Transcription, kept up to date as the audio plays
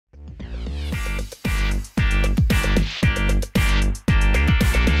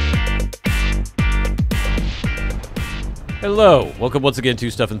Hello, welcome once again to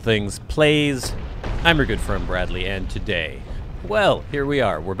Stuff and Things Plays. I'm your good friend Bradley, and today, well, here we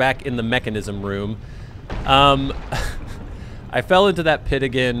are. We're back in the mechanism room. I fell into that pit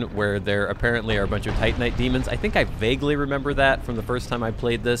again where there apparently are a bunch of Titanite demons. I think I vaguely remember that from the first time I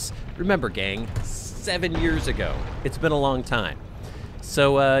played this. Remember, gang, 7 years ago. It's been a long time.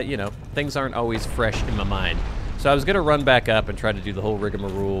 So, you know, things aren't always fresh in my mind. So I was going to run back up and try to do the whole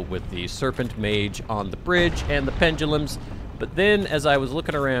rigmarole with the Serpent Mage on the bridge and the pendulums. But then, as I was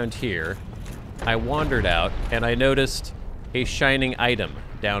looking around here, I wandered out and I noticed a shining item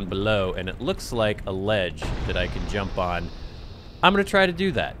down below, and it looks like a ledge that I can jump on. I'm going to try to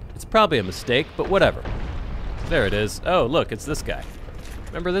do that. It's probably a mistake, but whatever. There it is. Oh, look, it's this guy.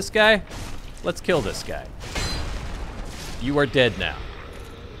 Remember this guy? Let's kill this guy. You are dead now.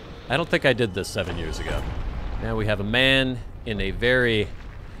 I don't think I did this 7 years ago. Now we have a man in a very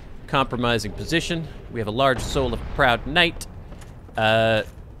compromising position. We have a large soul of proud knight.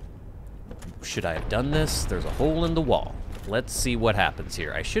 Should I have done this? There's a hole in the wall. Let's see what happens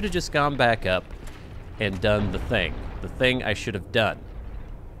here. I should have just gone back up and done the thing. The thing I should have done.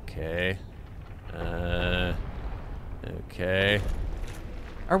 Okay. Okay.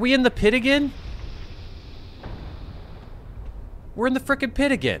 Are we in the pit again? We're in the frickin'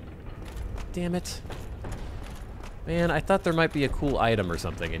 pit again. Damn it. Man, I thought there might be a cool item or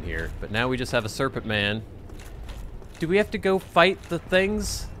something in here, but now we just have a serpent man. Do we have to go fight the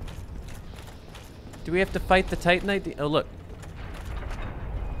things? Do we have to fight the Titanite? Oh, look.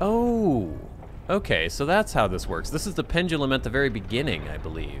 Oh. Okay, so that's how this works. This is the pendulum at the very beginning, I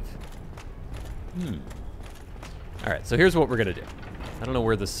believe. Alright, so here's what we're gonna do. I don't know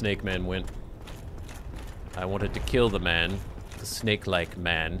where the snake man went. I wanted to kill the man. The snake-like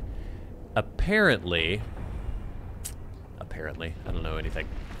man. Apparently, I don't know anything.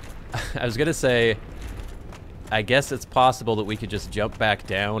 I was gonna say, I guess it's possible that we could just jump back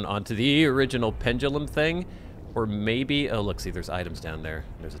down onto the original pendulum thing, or maybe, oh look, see there's items down there.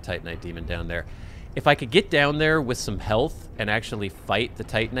 There's a Titanite demon down there. If I could get down there with some health and actually fight the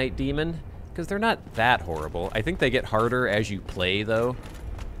Titanite demon, because they're not that horrible. I think they get harder as you play though,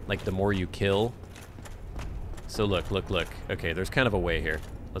 like the more you kill. So look. Okay, there's kind of a way here.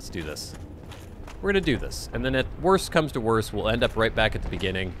 Let's do this. We're gonna do this, and then at worst comes to worst, we'll end up right back at the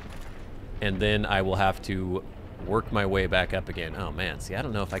beginning, and then I will have to work my way back up again. Oh man, see, I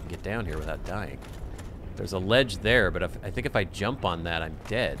don't know if I can get down here without dying. There's a ledge there, but I think if I jump on that, I'm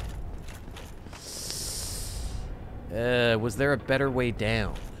dead. Was there a better way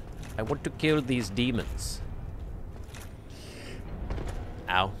down? I want to kill these demons.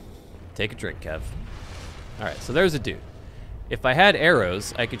 Ow. Take a drink, Kev. Alright, so there's a dude. If I had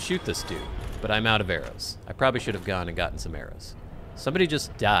arrows, I could shoot this dude, but I'm out of arrows. I probably should have gone and gotten some arrows. Somebody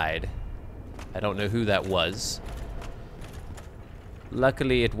just died. I don't know who that was.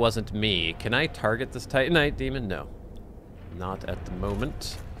 Luckily, it wasn't me. Can I target this Titanite demon? No. Not at the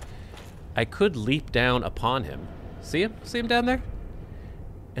moment. I could leap down upon him. See him? See him down there?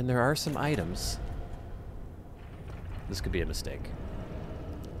 And there are some items. This could be a mistake.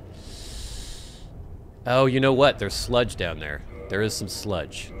 Oh, you know what? There's sludge down there. There is some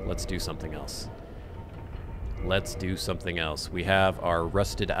sludge. Let's do something else. Let's do something else. We have our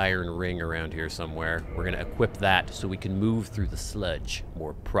rusted iron ring around here somewhere. We're going to equip that so we can move through the sludge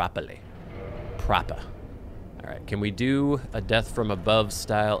more properly. Proper. Alright, can we do a death from above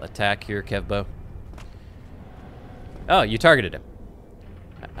style attack here, Kevbo? Oh, you targeted him.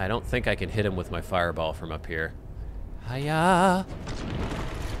 I don't think I can hit him with my fireball from up here. Hiya!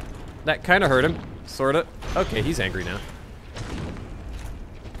 That kind of hurt him. Sorta. Okay, he's angry now.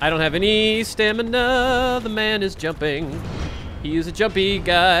 I don't have any stamina. The man is jumping. He is a jumpy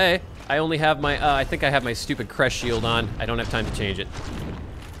guy. I only have my, I think I have my stupid crest shield on. I don't have time to change it.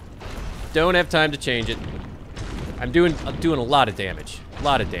 Don't have time to change it. I'm doing a lot of damage. A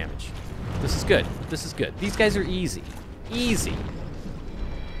lot of damage. This is good. This is good. These guys are easy. Easy.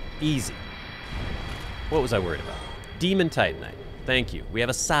 Easy. What was I worried about? Demon Titanite. Thank you. We have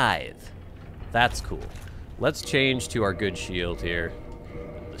a scythe. That's cool. Let's change to our good shield here.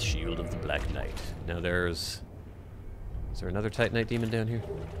 The shield of the Black Knight. Now is there another Titanite demon down here?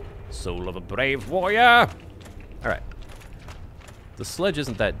 Soul of a brave warrior! Alright. The sledge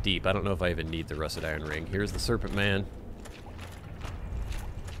isn't that deep. I don't know if I even need the rusted iron ring. Here's the serpent man.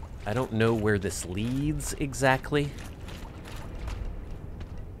 I don't know where this leads exactly.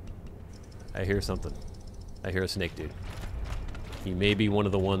 I hear something. I hear a snake dude. He may be one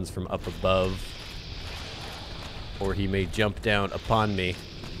of the ones from up above, or he may jump down upon me.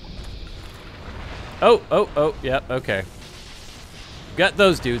 Oh, yeah, okay. Got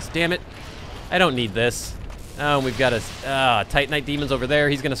those dudes, damn it. I don't need this. Oh, and we've got a Titanite demon's over there.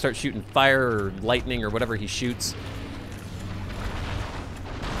 He's gonna start shooting fire or lightning or whatever he shoots.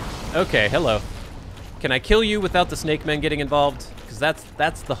 Okay, hello. Can I kill you without the snake men getting involved? Because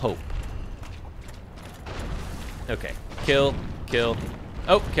that's the hope. Okay, kill.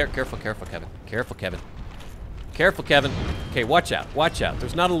 Oh, careful, Kevin. Careful, Kevin. Okay, watch out.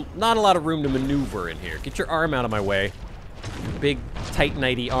 There's not a lot of room to maneuver in here. Get your arm out of my way. Your big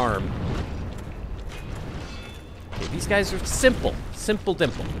Titanite-y arm. Okay, these guys are simple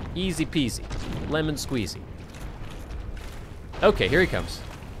dimple. Easy peasy. Lemon squeezy. Okay, here he comes.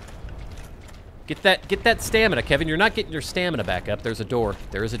 Get that stamina, Kevin. You're not getting your stamina back up. There is a door.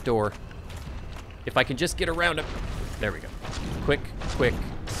 If I can just get around him. There we go. Quick,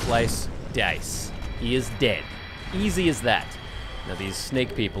 slice, dice. He is dead. Easy as that. Now these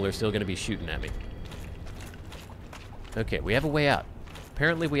snake people are still gonna be shooting at me. Okay, we have a way out.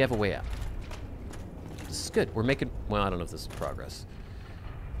 Apparently we have a way out. This is good. We're making, well, I don't know if this is progress.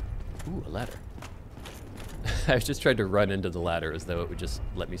 Ooh, a ladder. I just tried to run into the ladder as though it would just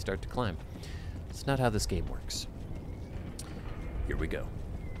let me start to climb. It's not how this game works. Here we go.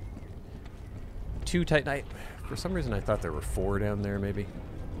 2 Titanite. For some reason I thought there were 4 down there, maybe.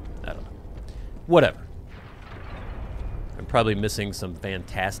 I don't know. Whatever. I'm probably missing some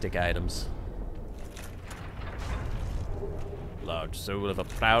fantastic items. Large soul of a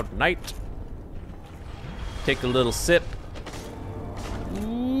proud knight. Take a little sip.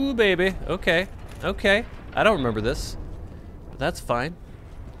 Ooh, baby. Okay. I don't remember this, but that's fine.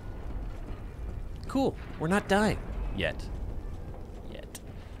 Cool. We're not dying. Yet.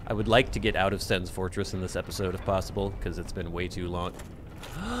 I would like to get out of SEN'S Fortress in this episode if possible, because it's been way too long.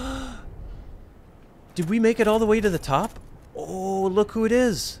 Did we make it all the way to the top? Oh, look who it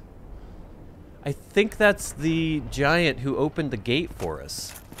is. I think that's the giant who opened the gate for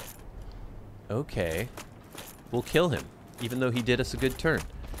us. Okay. We'll kill him, even though he did us a good turn.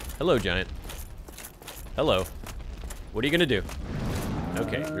 Hello, giant. Hello. What are you gonna do?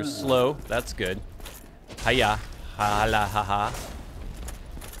 Okay, you're slow. That's good. Hiya. Ha la ha ha.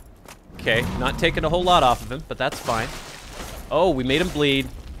 Okay, not taking a whole lot off of him, but that's fine. Oh, we made him bleed.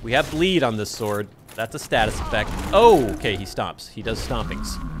 We have bleed on this sword. That's a status effect. Oh, okay, he stomps. He does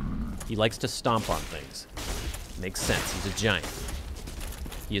stompings. He likes to stomp on things. Makes sense. He's a giant.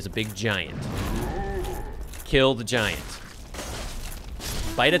 He is a big giant. Kill the giant.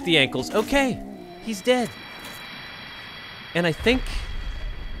 Bite at the ankles. Okay, he's dead. And I think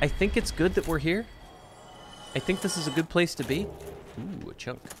it's good that we're here. I think this is a good place to be. Ooh, a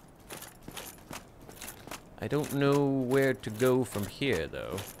chunk. I don't know where to go from here,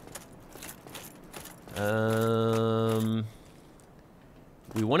 though.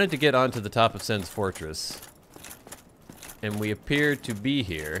 We wanted to get onto the top of SEN'S Fortress, and we appear to be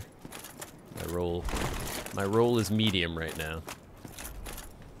here. My roll is medium right now.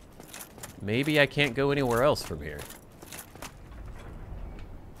 Maybe I can't go anywhere else from here.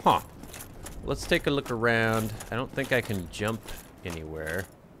 Huh. Let's take a look around. I don't think I can jump anywhere.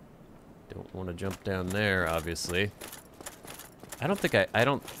 Don't want to jump down there, obviously. I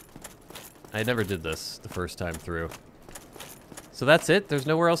never did this the first time through. So that's it? There's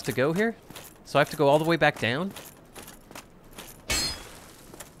nowhere else to go here? So I have to go all the way back down?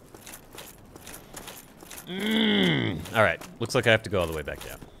 Alright, looks like I have to go all the way back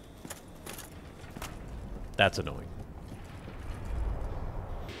down. That's annoying.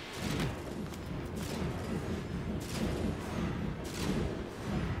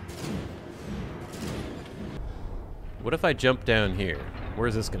 What if I jump down here?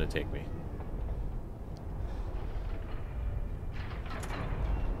 Where's this gonna take me?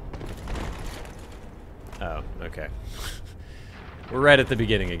 Oh, okay. We're right at the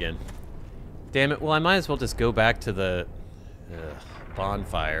beginning again. Damn it, well I might as well just go back to the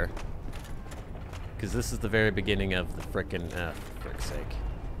bonfire. Because this is the very beginning of the frickin', for frick's sake.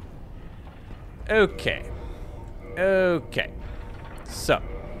 Okay. Okay. So.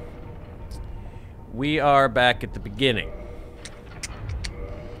 We are back at the beginning.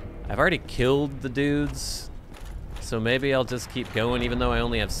 I've already killed the dudes, so maybe I'll just keep going even though I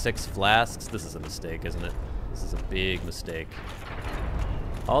only have 6 flasks. This is a mistake, isn't it? This is a big mistake.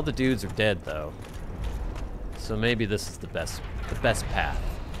 All the dudes are dead though, so maybe this is the best path.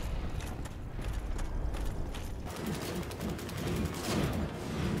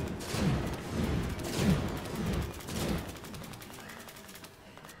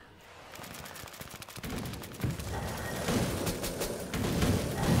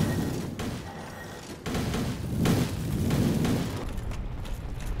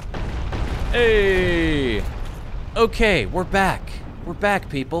 Hey! Okay, we're back. We're back,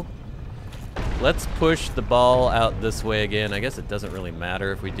 people. Let's push the ball out this way again. I guess it doesn't really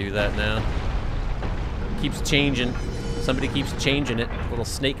matter if we do that now. It keeps changing. Somebody keeps changing it. Little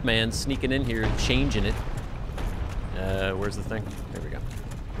snake man sneaking in here and changing it. Where's the thing? There we go.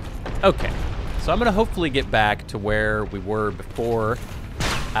 Okay. So I'm going to hopefully get back to where we were before.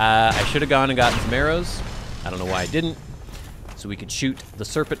 I should have gone and gotten some arrows. I don't know why I didn't. So we could shoot the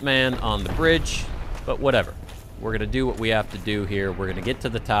Serpent Man on the bridge. But whatever. We're going to do what we have to do here. We're going to get to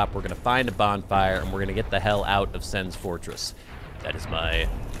the top. We're going to find a bonfire. And we're going to get the hell out of SEN'S fortress. That is my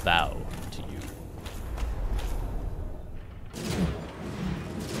vow to you.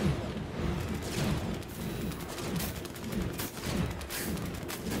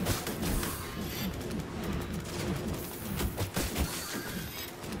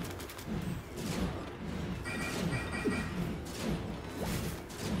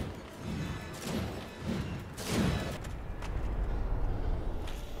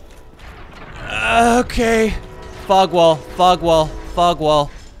 Okay. Fog wall, fog wall, fog wall.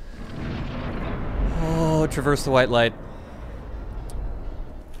 Oh, traverse the white light.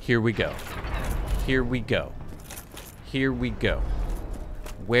 Here we go. Here we go. Here we go.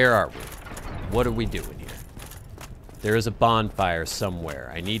 Where are we? What are we doing here? There is a bonfire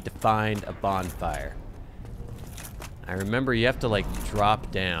somewhere. I need to find a bonfire. I remember you have to, like,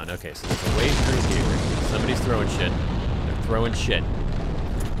 drop down. Okay, so there's a way through here. Somebody's throwing shit. They're throwing shit.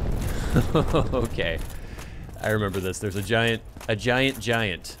 Okay. I remember this. There's a giant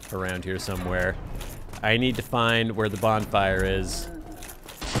around here somewhere. I need to find where the bonfire is.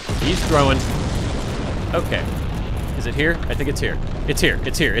 He's throwing. Okay. Is it here? I think it's here. It's here.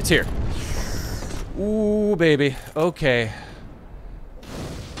 It's here. It's here. Ooh, baby. Okay.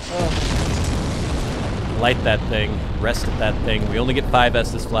 Oh. Light that thing. Rest at that thing. We only get 5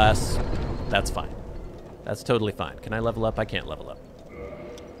 Estus flasks. That's fine. That's totally fine. Can I level up? I can't level up.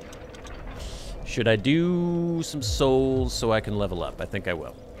 Should I do some souls so I can level up? I think I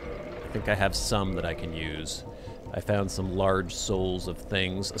will. I think I have some that I can use. I found some large souls of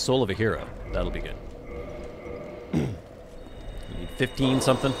things. A soul of a hero. That'll be good. You need 15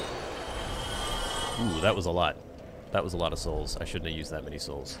 something? Ooh, that was a lot. That was a lot of souls. I shouldn't have used that many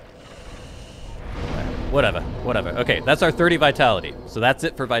souls. Whatever. Whatever. Okay, that's our 30 vitality. So that's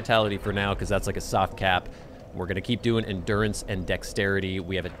it for vitality for now, because that's like a soft cap. We're going to keep doing endurance and dexterity.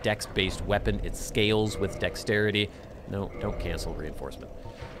 We have a dex-based weapon. It scales with dexterity. No, don't cancel reinforcement.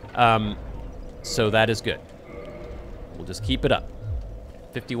 So that is good. We'll just keep it up.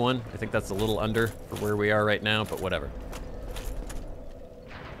 51. I think that's a little under for where we are right now, but whatever.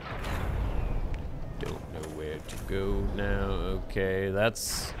 Don't know where to go now. Okay,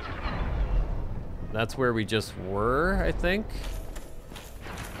 that's where we just were, I think.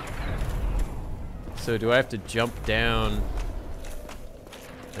 So do I have to jump down?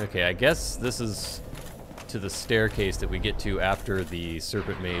 Okay, I guess this is to the staircase that we get to after the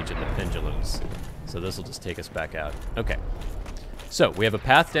Serpent Mage and the Pendulums. So this will just take us back out. Okay. So we have a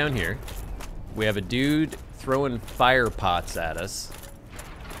path down here. We have a dude throwing fire pots at us.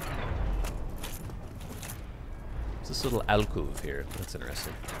 It's this little alcove here. That's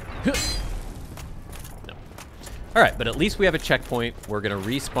interesting. No. All right, but at least we have a checkpoint. We're going to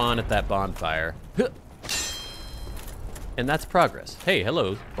respawn at that bonfire. And that's progress. Hey,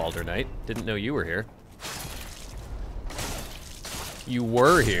 hello, Baldur Knight. Didn't know you were here. You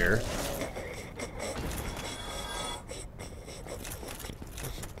were here.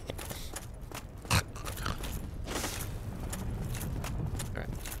 Alright.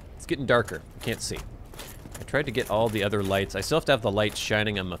 It's getting darker. I can't see. I tried to get all the other lights. I still have to have the lights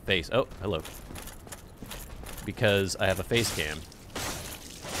shining on my face. Oh, hello. Because I have a face cam.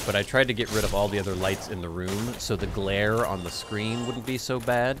 But I tried to get rid of all the other lights in the room so the glare on the screen wouldn't be so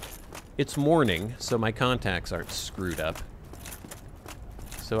bad. It's morning, so my contacts aren't screwed up.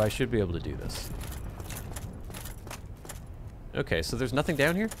 So I should be able to do this. Okay, so there's nothing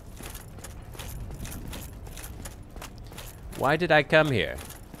down here? Why did I come here?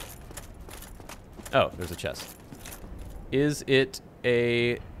 Oh, there's a chest. Is it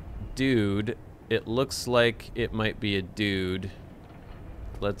a dude? It looks like it might be a dude.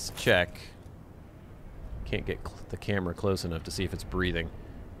 Let's check. Can't get the camera close enough to see if it's breathing.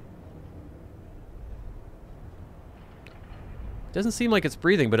 Doesn't seem like it's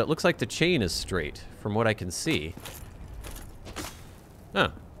breathing, but it looks like the chain is straight from what I can see.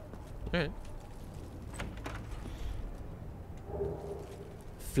 Oh. Alright.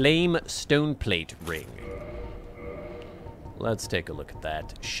 Flame stone plate ring. Let's take a look at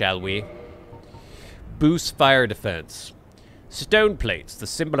that, shall we? Boost fire defense. Stone plates, the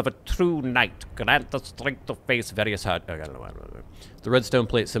symbol of a true knight. Grant the strength to face various hard... Oh, I don't know. The red stone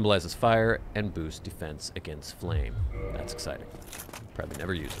plate symbolizes fire and boosts defense against flame. That's exciting. Probably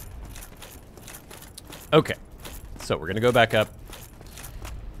never use it. Okay. So we're going to go back up.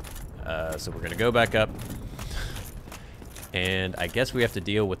 And I guess we have to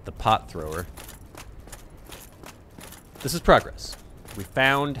deal with the pot thrower. This is progress. We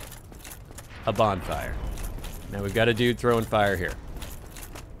found a bonfire. Now we've got a dude throwing fire here.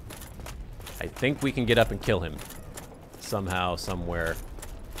 I think we can get up and kill him. Somehow, somewhere.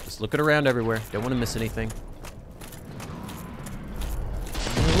 Just looking around everywhere. Don't want to miss anything.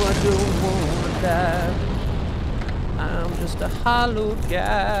 No, I don't want to die. I'm just a hollowed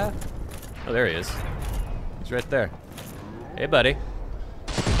guy. Oh, there he is. He's right there. Hey, buddy.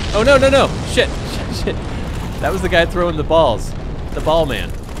 Oh, no, no, no. Shit. Shit. That was the guy throwing the balls. The ball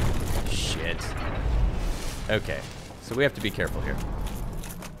man. Shit. Okay. So we have to be careful here.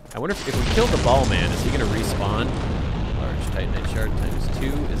 I wonder if we kill the ball man, is he going to respawn? Large Titanite shard times 2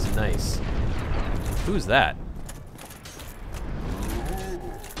 is nice. Who's that?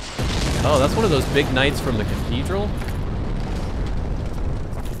 Oh, that's one of those big knights from the cathedral?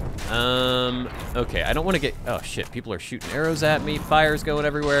 Okay, I don't want to get... Oh, shit, people are shooting arrows at me. Fire's going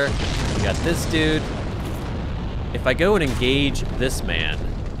everywhere. We got this dude. If I go and engage this man,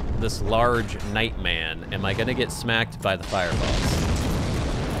 this large knight man, am I going to get smacked by the fireballs?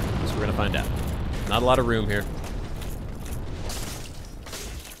 So we're going to find out. Not a lot of room here.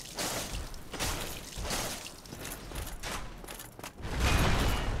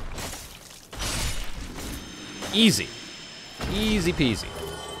 Easy. Easy peasy.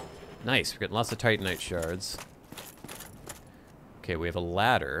 Nice, we're getting lots of Titanite shards. Okay, we have a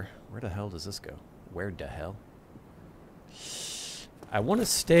ladder. Where the hell does this go? Where the hell? I want to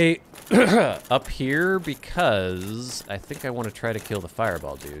stay up here because I think I want to try to kill the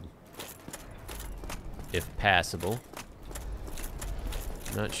fireball dude. If passable.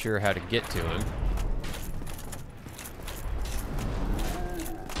 Not sure how to get to him.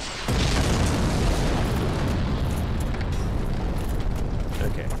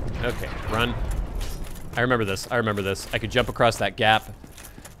 Okay, okay, run. I remember this, I remember this. I could jump across that gap.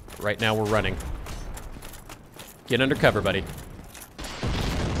 Right now we're running. Get under cover, buddy.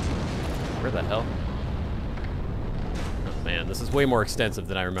 Where the hell? Oh man, this is way more extensive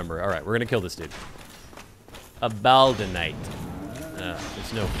than I remember. Alright, we're gonna kill this dude. A Baldanite.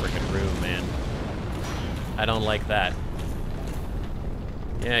 There's no freaking room, man. I don't like that.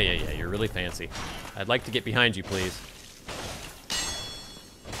 Yeah, you're really fancy. I'd like to get behind you, please.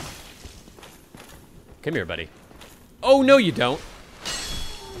 Come here, buddy. Oh, no, you don't.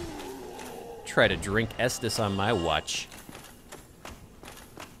 Try to drink Estus on my watch.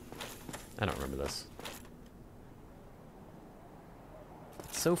 I don't remember this.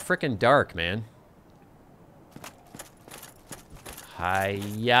 It's so frickin' dark, man.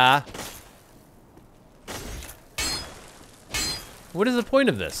 Hiya. What is the point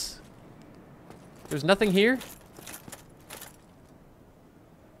of this? There's nothing here?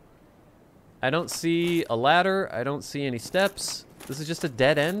 I don't see a ladder. I don't see any steps. This is just a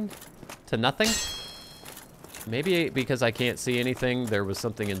dead end to nothing. Maybe because I can't see anything, there was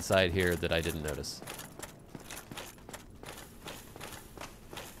something inside here that I didn't notice.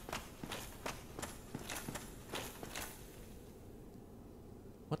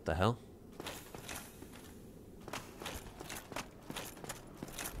 What the hell?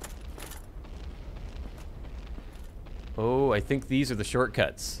 Oh, I think these are the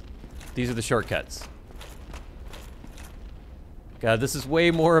shortcuts. These are the shortcuts. God, this is way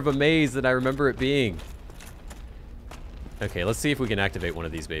more of a maze than I remember it being. Okay, let's see if we can activate one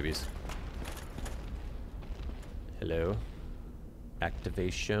of these babies. Hello.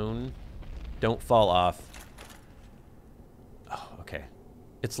 Activation. Don't fall off. Oh, okay.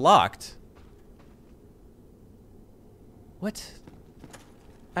 It's locked. What?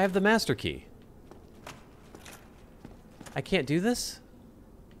 I have the master key. I can't do this?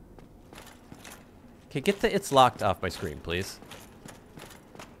 Okay, get the "it's locked" off my screen, please.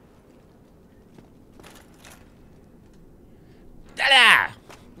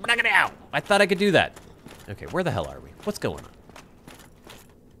 I thought I could do that. Okay, where the hell are we? What's going on?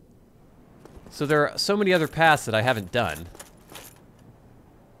 So there are so many other paths that I haven't done.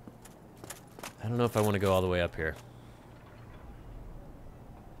 I don't know if I want to go all the way up here.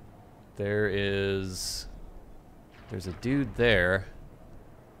 There's a dude there.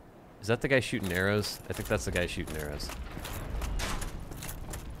 Is that the guy shooting arrows? I think that's the guy shooting arrows.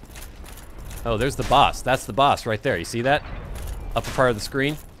 Oh, there's the boss. That's the boss right there. You see that? Upper part of the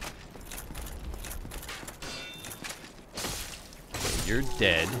screen. You're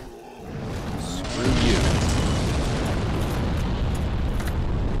dead. Screw you.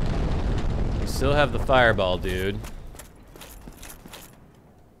 You still have the fireball, dude.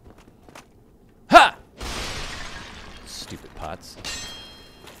 Ha! Stupid pots.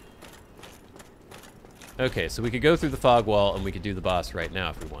 Okay, so we could go through the fog wall and we could do the boss right now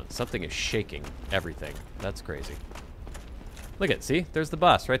if we want. Something is shaking everything. That's crazy. Look at, see? There's the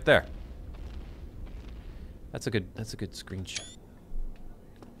boss right there. That's a good screenshot.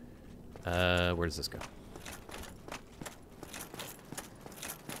 Where does this go?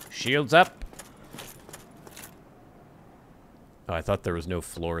 Shields up. Oh, I thought there was no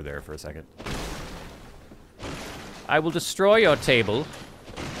floor there for a second. I will destroy your table.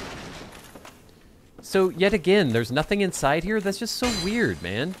 So, yet again, there's nothing inside here? That's just so weird,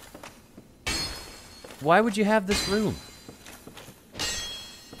 man. Why would you have this room?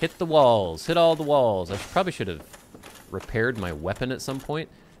 Hit the walls. Hit all the walls. I probably should have repaired my weapon at some point.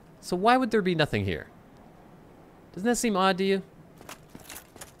 So why would there be nothing here? Doesn't that seem odd to you?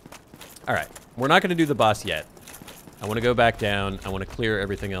 Alright, we're not going to do the boss yet. I want to go back down. I want to clear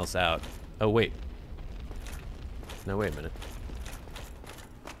everything else out. Oh, wait. No, wait a minute.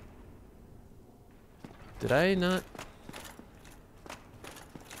 Did I not?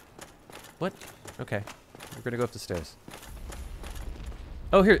 What? Okay. We're going to go up the stairs.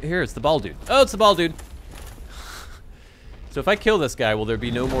 Oh, here, it's the ball dude. Oh, it's the ball dude. So if I kill this guy, will there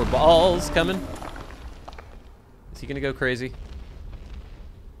be no more balls coming? Is he going to go crazy?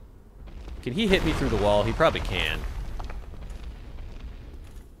 Can he hit me through the wall? He probably can.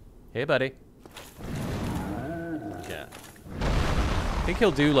 Hey, buddy. Yeah. I think he'll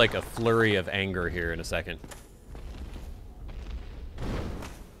do like a flurry of anger here in a second.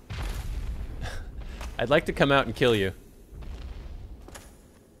 I'd like to come out and kill you.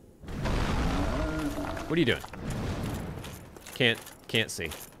 What are you doing? Can't see.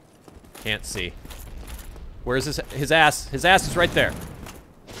 Can't see. Where's his ass? His ass is right there.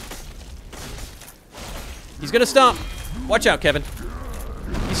 He's gonna stomp. Watch out, Kevin.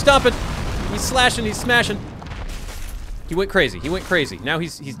 He's stomping. He's slashing. He's smashing. He went crazy. He went crazy. Now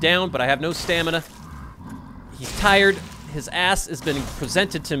he's down, but I have no stamina. He's tired. His ass has been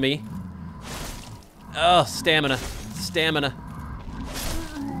presented to me. Oh, stamina. Stamina.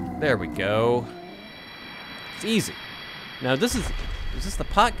 There we go. It's easy. Now is this the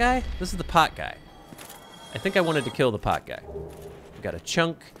pot guy? This is the pot guy. I think I wanted to kill the pot guy. We got a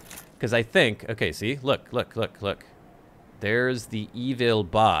chunk, because I think, okay, see, look. There's the evil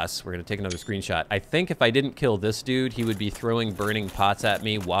boss. We're gonna take another screenshot. I think if I didn't kill this dude, he would be throwing burning pots at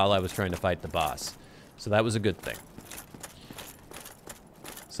me while I was trying to fight the boss. So that was a good thing.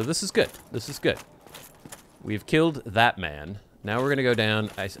 So this is good. This is good. We've killed that man. Now we're gonna go down.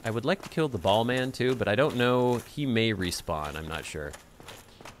 I would like to kill the ball man too, but I don't know. He may respawn. I'm not sure.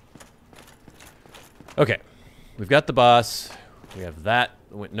 Okay, we've got the boss. We have that.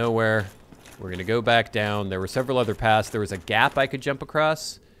 Went nowhere. We're gonna go back down. There were several other paths. There was a gap I could jump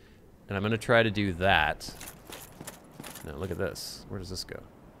across, and I'm gonna try to do that. Now look at this. Where does this go?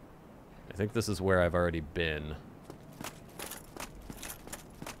 I think this is where I've already been.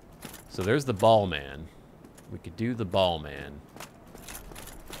 So there's the ball man. We could do the ball man.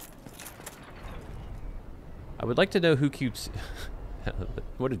 I would like to know who keeps...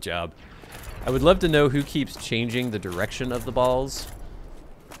 What a job. I would love to know who keeps changing the direction of the balls,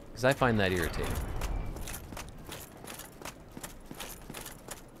 because I find that irritating.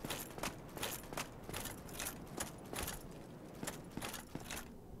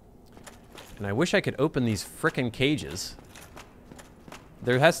 And I wish I could open these frickin' cages.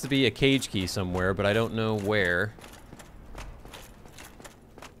 There has to be a cage key somewhere, but I don't know where.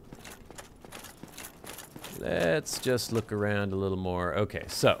 Let's just look around a little more. Okay,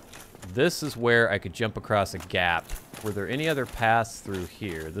 so this is where I could jump across a gap. Were there any other paths through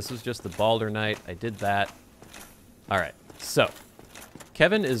here? This was just the Balder Knight. I did that. All right, so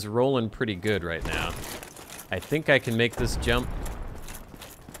Kevin is rolling pretty good right now. I think I can make this jump.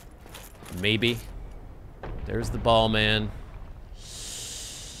 Maybe. There's the ball man.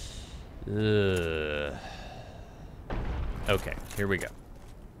 Ugh. Okay, here we go.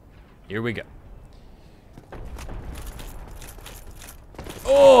 Here we go.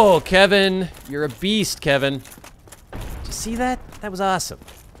 Oh, Kevin! You're a beast, Kevin. Did you see that? That was awesome.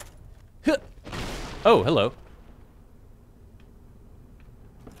 Huh. Oh, hello.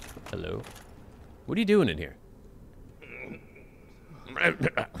 Hello. What are you doing in here?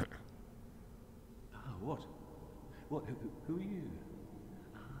 What? What? Who are you?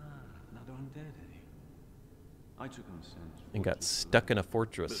 Another undead, eh? I took on SEN'S And got stuck in a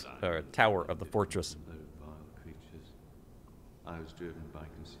fortress, or a tower of the fortress. Vile creatures. I was driven by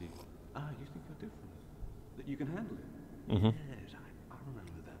conceit. Ah, you think you're different? That you can handle it? Mm-hmm. Yes, I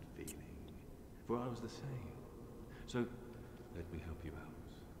remember that feeling. For I was the same. So, let me help you out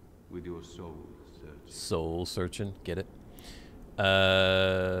with your soul search. Soul searching, get it?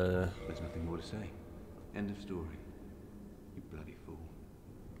 There's nothing more to say. End of story. You bloody fool.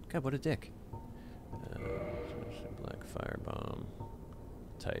 God, what a dick. Black firebomb,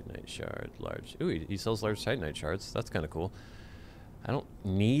 titanite shard, large. Ooh, he sells large titanite shards. That's kind of cool. I don't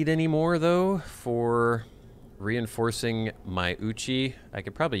need any more though for reinforcing my Uchi. I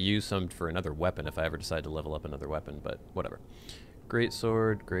could probably use some for another weapon if I ever decide to level up another weapon, but whatever. Great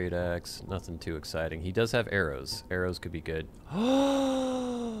sword, great axe, nothing too exciting. He does have arrows. Arrows could be good.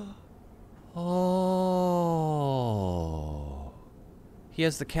 Oh. He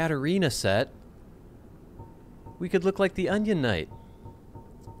has the Katarina set. We could look like the Onion Knight.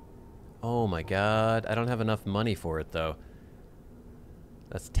 Oh my god. I don't have enough money for it though.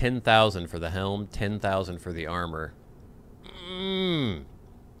 That's 10,000 for the helm, 10,000 for the armor.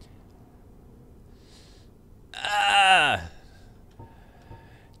 Ah!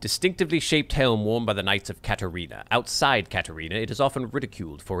 Distinctively shaped helm worn by the Knights of Katarina. Outside Katarina, it is often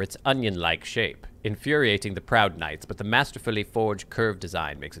ridiculed for its onion-like shape, infuriating the proud knights, but the masterfully forged curved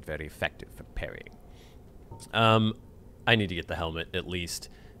design makes it very effective for parrying. I need to get the helmet, at least,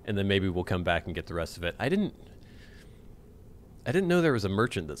 and then maybe we'll come back and get the rest of it. I didn't know there was a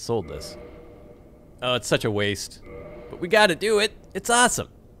merchant that sold this. Oh, it's such a waste. But we gotta do it! It's awesome!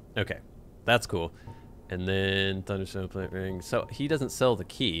 Okay, that's cool. And then Thunderstone Plate Ring. So he doesn't sell the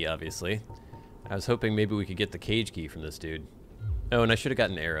key, obviously. I was hoping maybe we could get the cage key from this dude. Oh, and I should have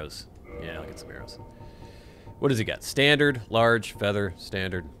gotten arrows. Yeah, I'll get some arrows. What does he got? Standard, large, feather,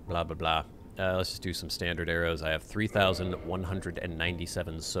 standard, blah, blah, blah. Let's just do some standard arrows. I have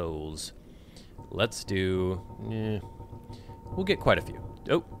 3,197 souls. Let's do... we'll get quite a few.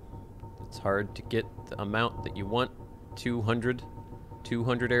 Oh, it's hard to get the amount that you want. 200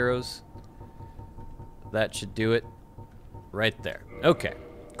 arrows. That should do it right there. Okay,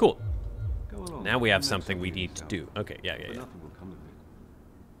 cool. Now we have something we need to do. Okay, yeah.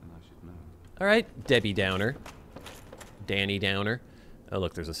 All right, Debbie Downer. Danny Downer. Oh,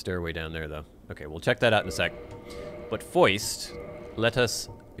 look, there's a stairway down there, though. Okay, we'll check that out in a sec. But first, let us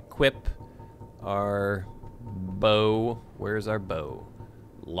equip our bow. Where's our bow?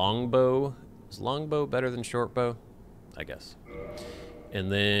 Longbow. Is longbow better than shortbow? I guess. And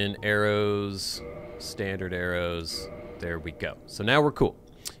then arrows, standard arrows. There we go. So now we're cool.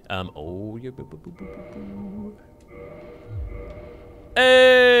 Oh, yeah.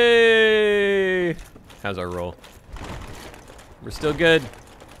 Hey! How's our roll? We're still good.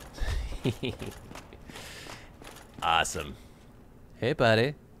 Awesome. Hey,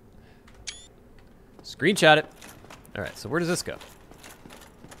 buddy. Screenshot it. All right, so where does this go? It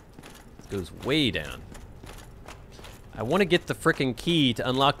goes way down. I want to get the frickin' key to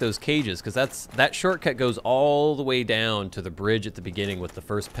unlock those cages, because that shortcut goes all the way down to the bridge at the beginning with the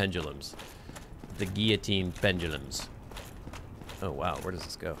first pendulums. The guillotine pendulums. Oh, wow, where does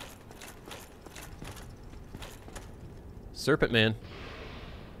this go? Serpent Man.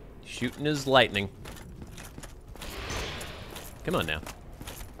 Shooting his lightning. Come on now.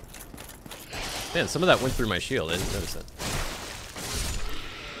 Man, some of that went through my shield. I didn't notice that.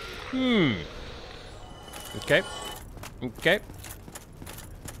 Okay. Okay.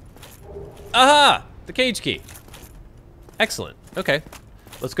 Aha! The cage key. Excellent. Okay.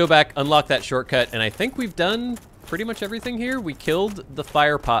 Let's go back, unlock that shortcut, and I think we've done pretty much everything here. We killed the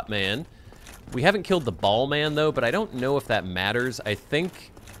fire pot man. We haven't killed the ball man, though, but I don't know if that matters. I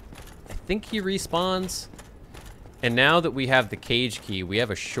think he respawns. And now that we have the cage key, we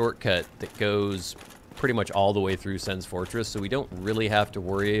have a shortcut that goes pretty much all the way through SEN'S Fortress, so we don't really have to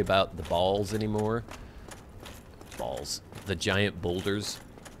worry about the balls anymore. Balls. The giant boulders.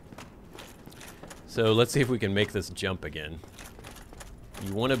 So let's see if we can make this jump again.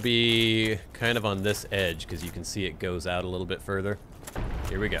 You want to be kind of on this edge, because you can see it goes out a little bit further.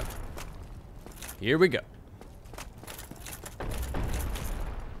 Here we go. Here we go.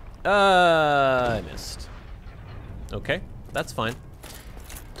 I missed. Okay, that's fine.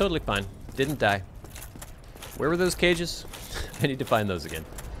 Totally fine. Didn't die. Where were those cages? I need to find those again.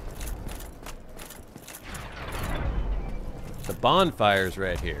 The bonfire's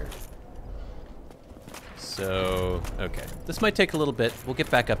right here. So, okay. This might take a little bit. We'll get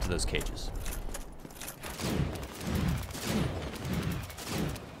back up to those cages.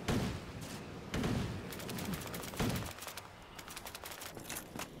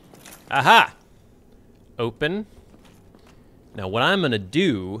 Aha! Open. Now, what I'm going to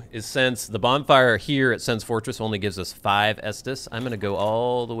do is, since the bonfire here at SEN'S Fortress only gives us 5 Estus, I'm going to go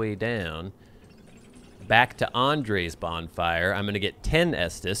all the way down, back to Andre's bonfire. I'm going to get 10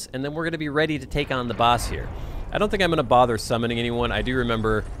 Estus, and then we're going to be ready to take on the boss here. I don't think I'm going to bother summoning anyone. I do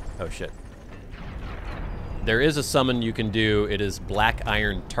remember... Oh, shit. There is a summon you can do. It is Black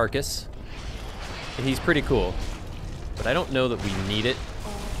Iron Tarkus. And he's pretty cool. But I don't know that we need it.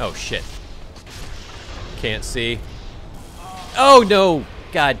 Oh, shit. Can't see. Oh, no!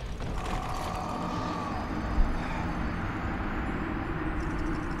 God.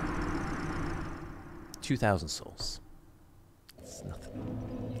 $2,000 souls. It's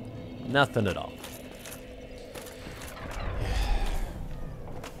nothing. Nothing at all.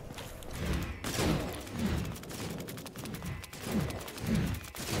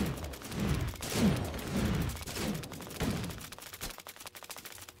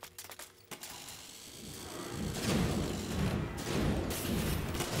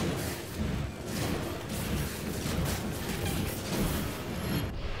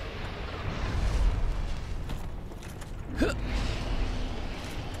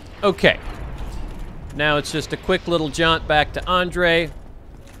 Okay. Now it's just a quick little jaunt back to Andre.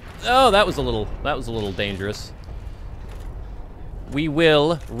 Oh, that was a little dangerous. We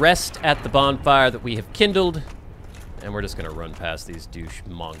will rest at the bonfire that we have kindled, and we're just gonna run past these douche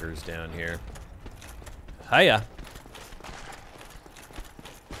mongers down here. Hiya.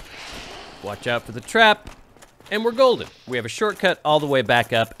 Watch out for the trap, and we're golden. We have a shortcut all the way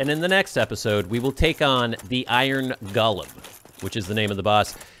back up, and in the next episode, we will take on the Iron Golem, which is the name of the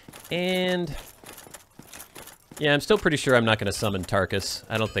boss. And yeah, I'm still pretty sure I'm not going to summon Tarkus.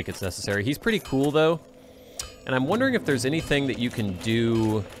 I don't think it's necessary. He's pretty cool, though. And I'm wondering if there's anything that you can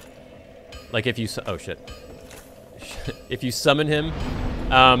do, like if you... Oh, shit. If you summon him,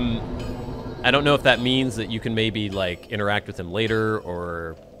 I don't know if that means that you can maybe, like, interact with him later,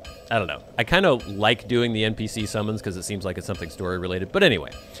 or... I don't know. I kind of like doing the NPC summons because it seems like it's something story-related. But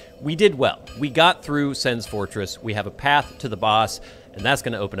anyway, we did well. We got through SEN'S Fortress. We have a path to the boss, and that's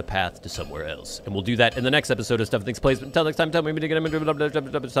going to open a path to somewhere else. And we'll do that in the next episode of Stuff and Things Plays. But until next time, tell me to get him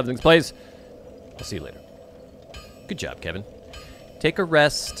into Stuff and Things Plays. I'll see you later. Good job, Kevin. Take a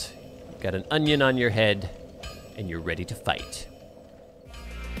rest. Got an onion on your head, and you're ready to fight.